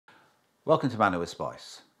Welcome to Manner with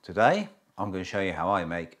Spice. Today I'm going to show you how I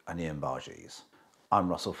make onion bhajis. I'm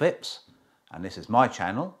Russell Phipps and this is my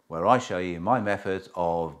channel where I show you my methods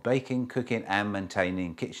of baking, cooking and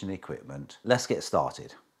maintaining kitchen equipment. Let's get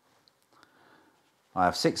started. I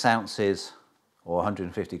have 6 ounces or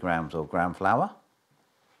 150 grams of ground flour,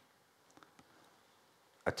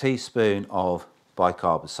 a teaspoon of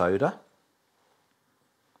bicarb soda,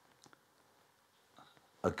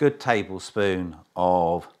 a good tablespoon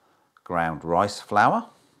of ground rice flour,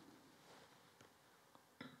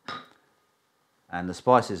 and the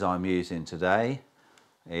spices I'm using today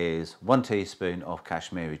is 1 teaspoon of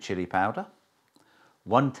Kashmiri chili powder,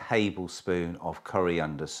 1 tablespoon of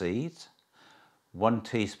coriander seeds, 1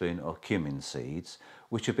 teaspoon of cumin seeds,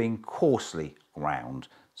 which have been coarsely ground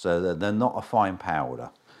so that they're not a fine powder.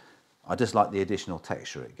 I just like the additional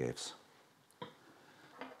texture it gives.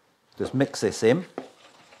 Just mix this in.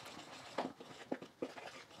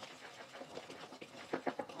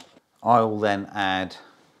 I will then add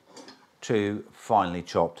 2 finely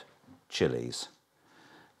chopped chilies,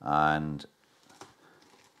 and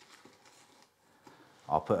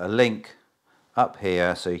I'll put a link up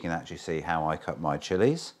here so you can actually see how I cut my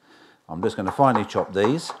chilies. I'm just going to finely chop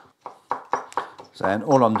these. So then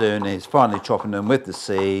all I'm doing is finely chopping them with the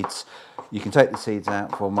seeds. You can take the seeds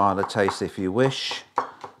out for a milder taste if you wish.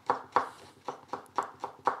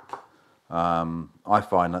 I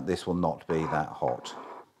find that this will not be that hot.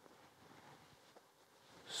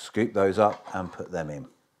 Scoop those up and put them in.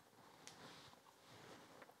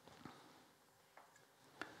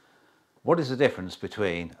 What is the difference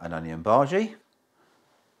between an onion bhaji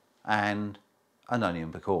and an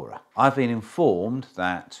onion pakora? I've been informed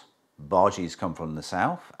that bhajis come from the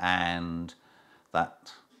south and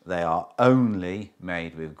that they are only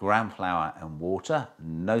made with gram flour and water,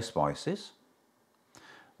 no spices,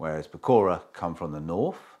 whereas pakora come from the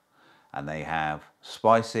north and they have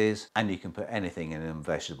spices and you can put anything in them,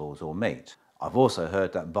 vegetables or meat. I've also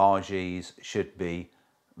heard that bhajis should be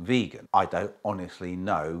vegan. I don't honestly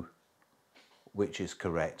know which is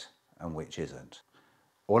correct and which isn't.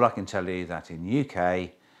 All I can tell you is that in UK,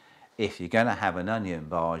 if you're going to have an onion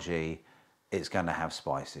bhaji, it's going to have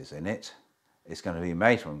spices in it. It's going to be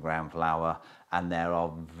made from gram flour and there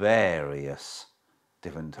are various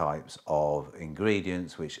different types of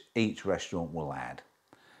ingredients which each restaurant will add.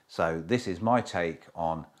 So this is my take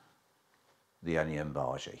on the onion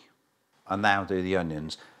bhaji. I now do the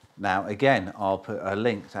onions. Now again, I'll put a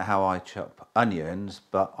link to how I chop onions,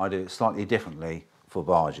 but I do it slightly differently for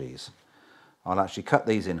bhajis. I'll actually cut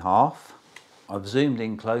these in half. I've zoomed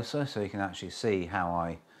in closer so you can actually see how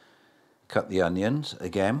I cut the onions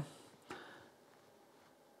again.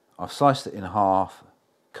 I've sliced it in half,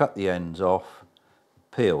 cut the ends off,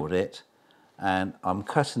 peeled it, and I'm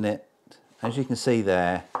cutting it, as you can see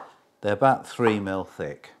there, they're about 3 mil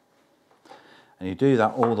thick. And you do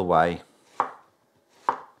that all the way.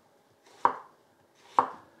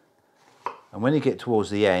 And when you get towards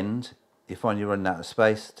the end, you find you're running out of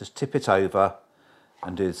space, just tip it over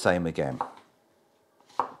and do the same again.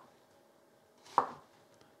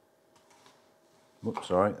 Whoops,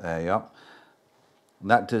 sorry, there you are. And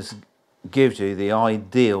that just gives you the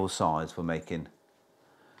ideal size for making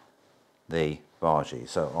the bhaji.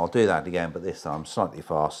 So I'll do that again, but this time slightly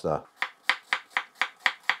faster.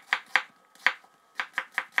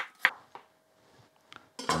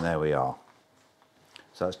 And there we are.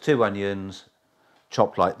 So it's 2 onions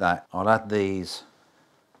chopped like that. I'll add these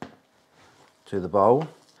to the bowl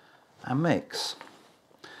and mix.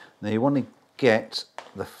 Now you want to get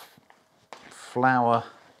the flour,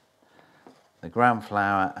 the gram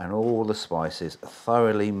flour and all the spices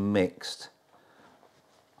thoroughly mixed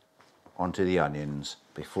onto the onions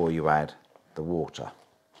before you add the water.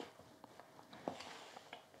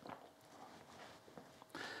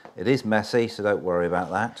 It is messy, so don't worry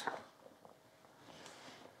about that.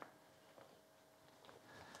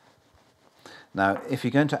 Now, if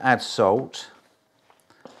you're going to add salt,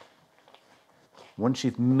 once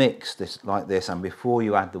you've mixed this like this and before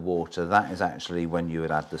you add the water, that is actually when you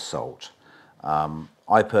would add the salt.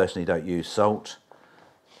 I personally don't use salt,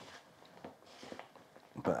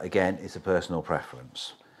 but again, it's a personal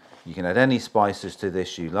preference. You can add any spices to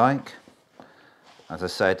this you like. As I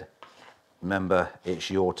said, remember, it's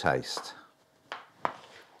your taste.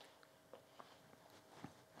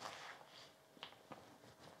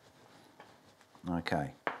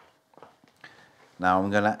 Okay. Now I'm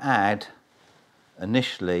going to add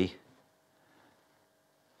initially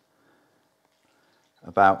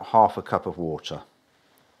about half a cup of water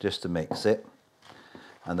just to mix it,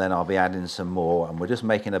 and then I'll be adding some more, and we're just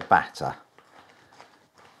making a batter.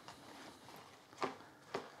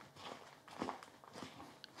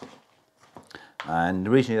 And the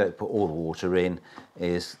reason you don't put all the water in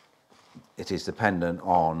is it is dependent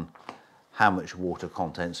on how much water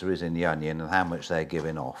contents there is in the onion and how much they're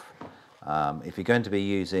giving off. If you're going to be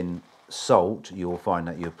using salt, you'll find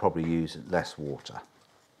that you'll probably use less water.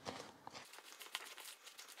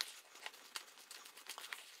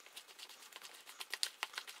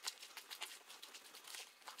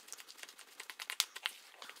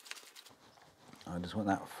 I just want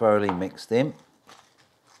that thoroughly mixed in.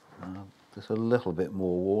 Just a little bit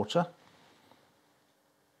more water.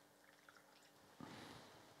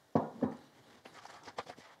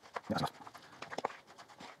 That's enough.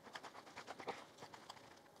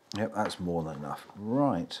 Yep, that's more than enough.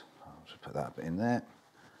 Right, I'll just put that bit in there.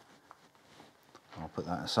 I'll put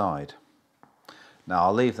that aside. Now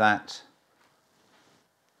I'll leave that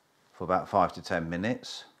for about 5 to 10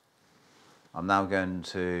 minutes. I'm now going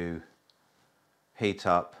to heat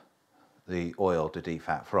up the oil to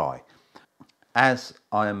defat fry. As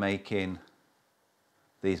I am making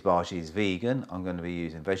these bhajis vegan, I'm going to be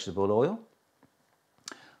using vegetable oil.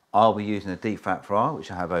 I'll be using a deep fat fryer,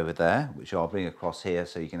 which I have over there, which I'll bring across here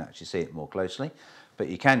so you can actually see it more closely. But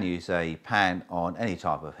you can use a pan on any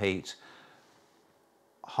type of heat.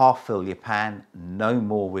 Half fill your pan, no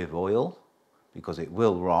more with oil, because it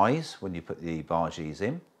will rise when you put the bhajis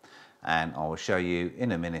in. And I will show you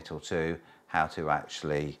in a minute or two how to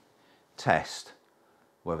actually test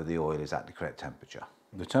whether the oil is at the correct temperature.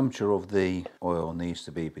 The temperature of the oil needs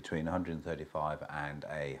to be between 135 and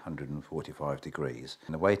 145 degrees.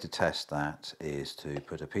 And the way to test that is to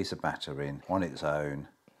put a piece of batter in on its own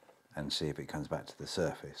and see if it comes back to the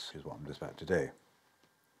surface, which is what I'm just about to do.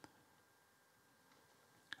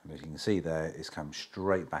 And as you can see there, it's come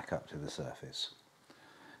straight back up to the surface.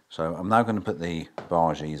 So I'm now going to put the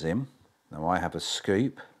bhajis in. Now I have a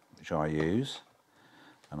scoop, which I use,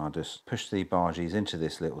 and I just push the bhajis into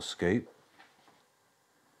this little scoop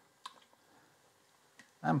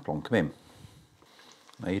and plonk them in.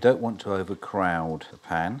 Now you don't want to overcrowd the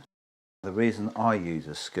pan. The reason I use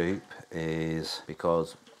a scoop is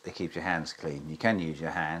because it keeps your hands clean. You can use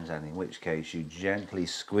your hands, and in which case you gently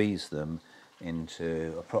squeeze them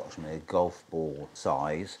into approximately a golf ball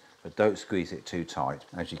size, but don't squeeze it too tight.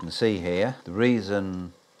 As you can see here, the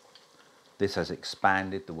reason this has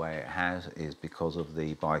expanded the way it has is because of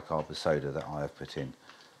the bicarb soda that I have put in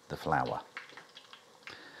the flour.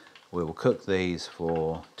 We will cook these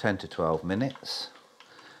for 10 to 12 minutes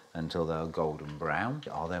until they're golden brown.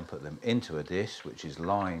 I'll then put them into a dish which is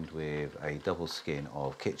lined with a double skin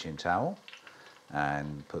of kitchen towel,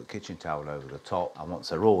 and put kitchen towel over the top. And once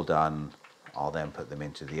they're all done, I'll then put them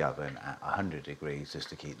into the oven at 100 degrees just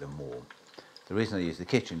to keep them warm. The reason I use the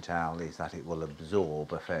kitchen towel is that it will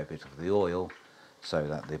absorb a fair bit of the oil so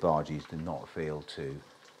that the bhajis do not feel too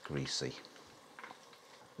greasy.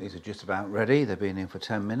 These are just about ready. They've been in for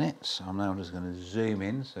 10 minutes. I'm now just going to zoom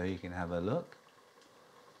in so you can have a look.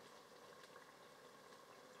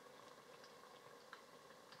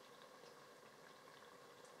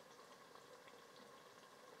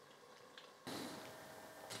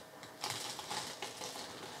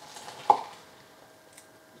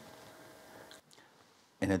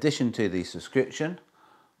 In addition to the subscription,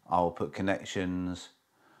 I'll put connections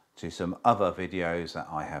to some other videos that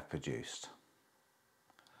I have produced.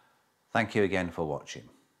 Thank you again for watching.